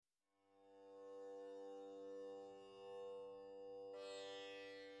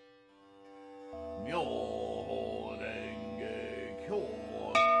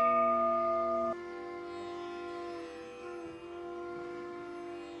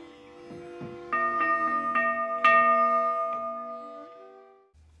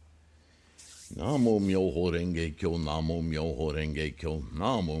Namo Myoho Renge Kyo, Namo Myoho Renge Kyo,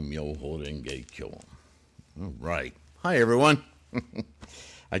 Namo Myoho Renge Kyo. All right. Hi, everyone.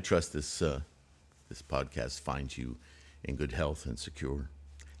 I trust this podcast finds you in good health and secure.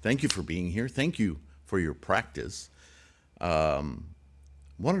 Thank you for being here. Thank you for your practice. Wanted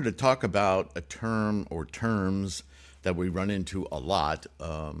to talk about a term or terms that we run into a lot.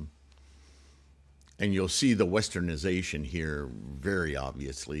 And you'll see the westernization here very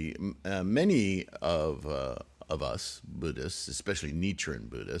obviously. Many of us Buddhists, especially Nichiren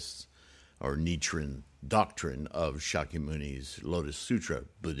Buddhists, or Nichiren doctrine of Shakyamuni's Lotus Sutra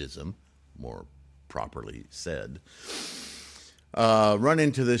Buddhism, more properly said, run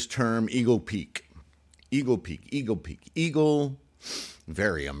into this term ego peak. Ego peak, ego peak. Eagle,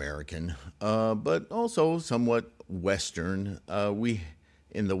 very American, but also somewhat Western. We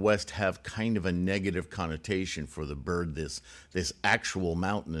in the West have kind of a negative connotation for the bird. This actual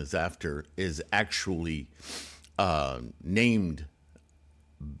mountain is actually named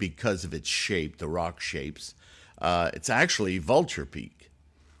because of its shape, the rock shapes. It's actually Vulture Peak,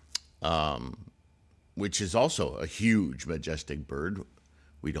 which is also a huge, majestic bird.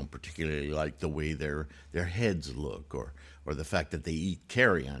 We don't particularly like the way their heads look, or the fact that they eat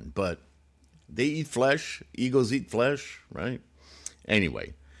carrion, but they eat flesh. Eagles eat flesh, right?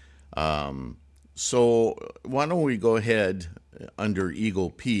 Anyway, so why don't we go ahead under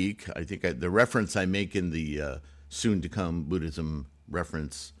Eagle Peak? I think the reference I make in the soon-to-come Buddhism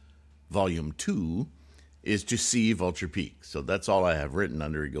Reference Volume 2 is to see Vulture Peak. So that's all I have written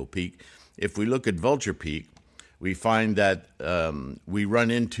under Eagle Peak. If we look at Vulture Peak, we find that we run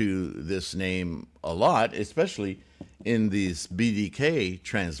into this name a lot, especially in this BDK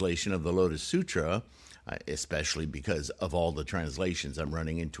translation of the Lotus Sutra, especially because of all the translations. I'm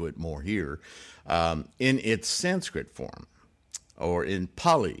running into it more here, in its Sanskrit form, or in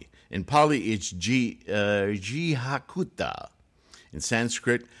Pali. In Pali, it's Jihakuta. In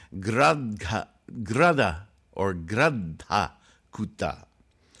Sanskrit, Grada or Gradha Kuta,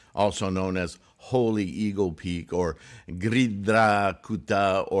 also known as Holy Eagle Peak, or Gridra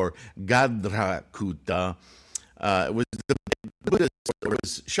Kuta, or Gadra Kuta. It was the Buddhist,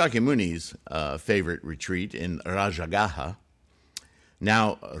 was Shakyamuni's favorite retreat in Rajagaha,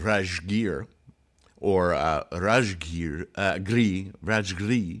 now Rajgir, or Rajgri.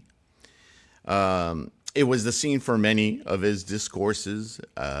 It was the scene for many of his discourses.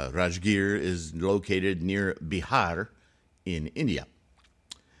 Rajgir is located near Bihar in India.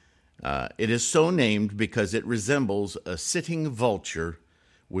 It is so named because it resembles a sitting vulture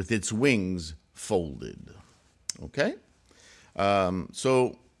with its wings folded. Okay?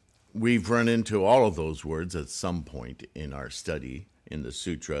 So we've run into all of those words at some point in our study in the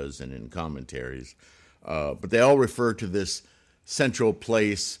sutras and in commentaries. But they all refer to this central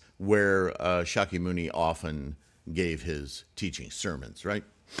place where Shakyamuni often gave his teaching sermons, right?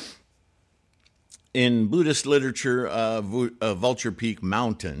 In Buddhist literature, Vulture Peak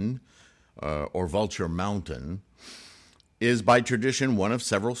Mountain, or Vulture Mountain, is by tradition one of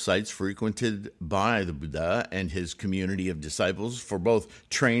several sites frequented by the Buddha and his community of disciples for both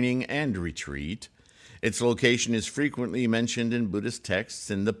training and retreat. Its location is frequently mentioned in Buddhist texts,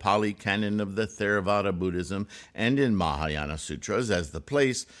 in the Pali Canon of the Theravada Buddhism, and in Mahayana Sutras as the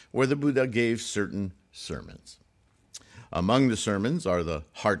place where the Buddha gave certain sermons. Among the sermons are the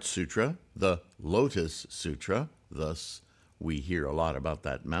Heart Sutra, the Lotus Sutra, thus we hear a lot about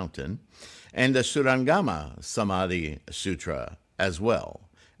that mountain, and the Surangama Samadhi Sutra, as well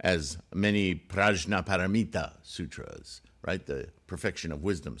as many Prajnaparamita Sutras, right? The Perfection of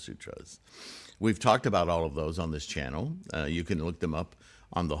Wisdom Sutras. We've talked about all of those on this channel. You can look them up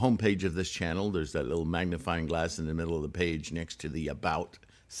on the homepage of this channel. There's that little magnifying glass in the middle of the page next to the About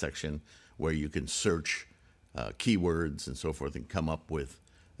section where you can search keywords and so forth and come up with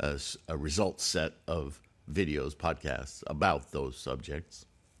a result set of videos, podcasts about those subjects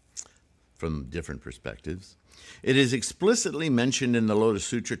from different perspectives. It is explicitly mentioned in the Lotus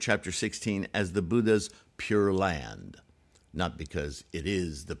Sutra, chapter 16, as the Buddha's pure land. Not because it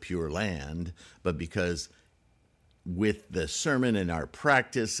is the pure land, but because with the sermon and our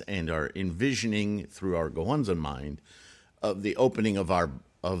practice and our envisioning through our Gohonzon mind of the opening of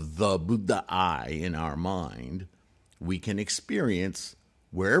the Buddha eye in our mind, we can experience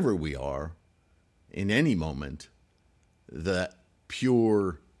wherever we are, in any moment, the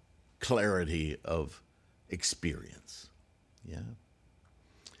pure clarity of experience. Yeah.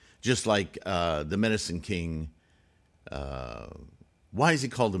 Just like the Medicine King. Why is he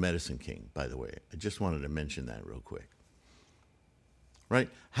called the Medicine King, by the way? I just wanted to mention that real quick. Right?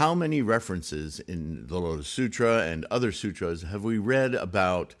 How many references in the Lotus Sutra and other sutras have we read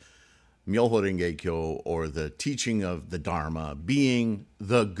about Myoho Renge Kyo, or the teaching of the Dharma, being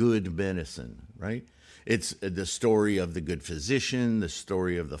the good medicine, right? It's the story of the good physician, the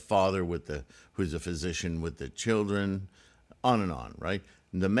story of the father who's a physician with the children, on and on, right?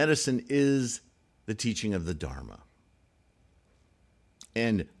 And the medicine is the teaching of the Dharma.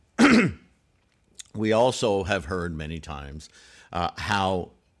 And we also have heard many times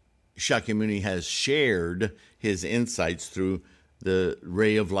how Shakyamuni has shared his insights through the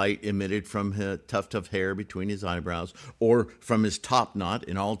ray of light emitted from a tuft of hair between his eyebrows, or from his top knot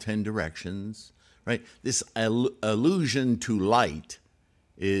in all 10 directions, right? This allusion to light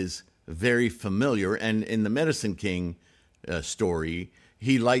is very familiar. And in the Medicine King story,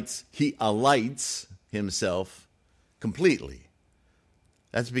 he alights himself completely.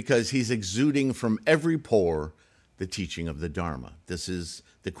 That's because he's exuding from every pore the teaching of the Dharma. This is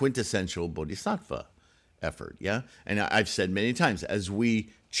the quintessential bodhisattva effort, yeah? And I've said many times, as we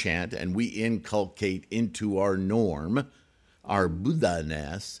chant and we inculcate into our norm, our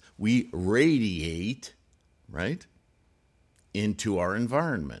Buddha-ness, we radiate, right, into our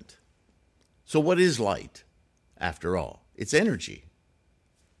environment. So what is light, after all? It's energy.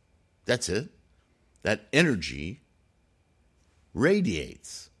 That's it. That energy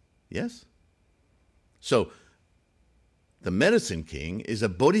radiates, yes? So the Medicine King is a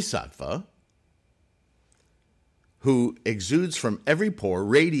bodhisattva who exudes from every pore,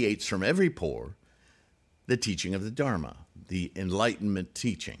 radiates from every pore, the teaching of the Dharma, the enlightenment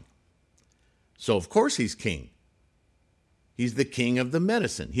teaching. So of course he's king. He's the king of the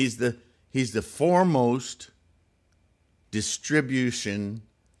medicine. He's the foremost distribution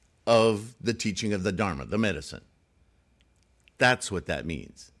of the teaching of the Dharma, the medicine. That's what that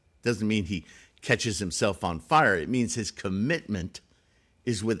means. Doesn't mean he catches himself on fire. It means his commitment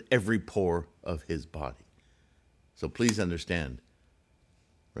is with every pore of his body. So please understand,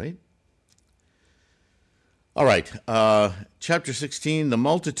 right? All right, chapter 16, the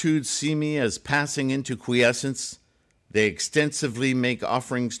multitudes see me as passing into quiescence. They extensively make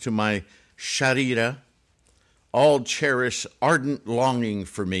offerings to my sharira. All cherish ardent longing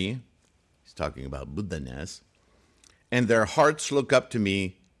for me. He's talking about Buddha-ness. And their hearts look up to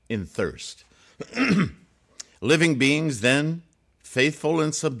me in thirst. Living beings, then, faithful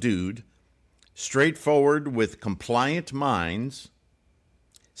and subdued, straightforward with compliant minds,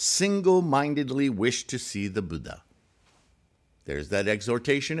 single-mindedly wish to see the Buddha. There's that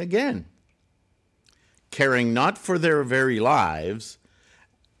exhortation again. Caring not for their very lives,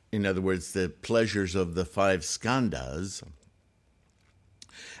 in other words, the pleasures of the 5 skandhas.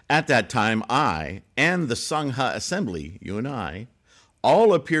 At that time, I and the Sangha assembly, you and I,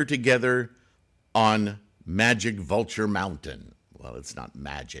 all appear together on magic Vulture Mountain. Well, it's not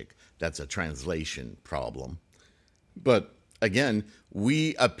magic. That's a translation problem. But again,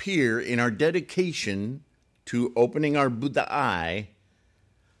 we appear in our dedication to opening our Buddha eye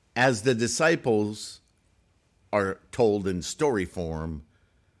as the disciples are told in story form,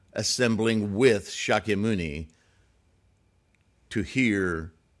 assembling with Shakyamuni to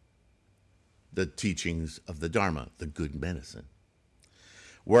hear the teachings of the Dharma, the good medicine.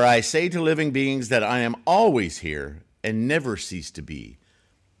 Where I say to living beings that I am always here and never cease to be.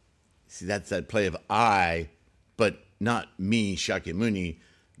 See, that's that play of I, but not me, Shakyamuni,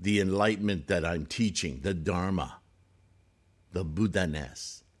 the enlightenment that I'm teaching, the Dharma, the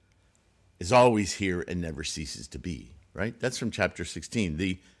Buddha-ness, is always here and never ceases to be, right? That's from chapter 16,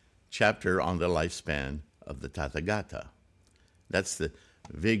 the chapter on the lifespan of the Tathagata. That's the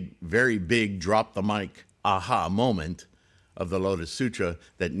very big drop the mic aha moment of the Lotus Sutra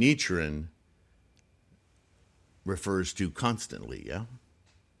that Nichiren refers to constantly, yeah?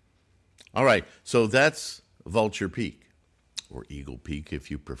 All right, so that's Vulture Peak, or Eagle Peak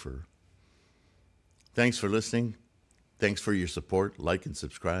if you prefer. Thanks for listening. Thanks for your support. Like and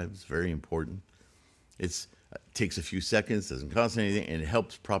subscribe. It's very important. It takes a few seconds, doesn't cost anything, and it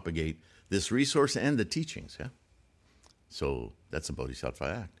helps propagate this resource and the teachings, yeah? So that's a Bodhisattva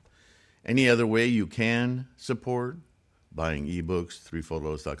act. Any other way you can support, buying ebooks,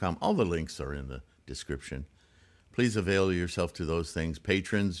 3photos.com. All the links are in the description. Please avail yourself to those things.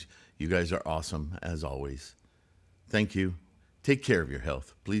 Patrons, you guys are awesome, as always. Thank you. Take care of your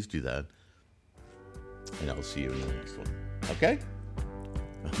health. Please do that. And I'll see you in the next one. Okay?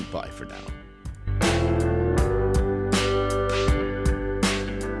 Bye for now.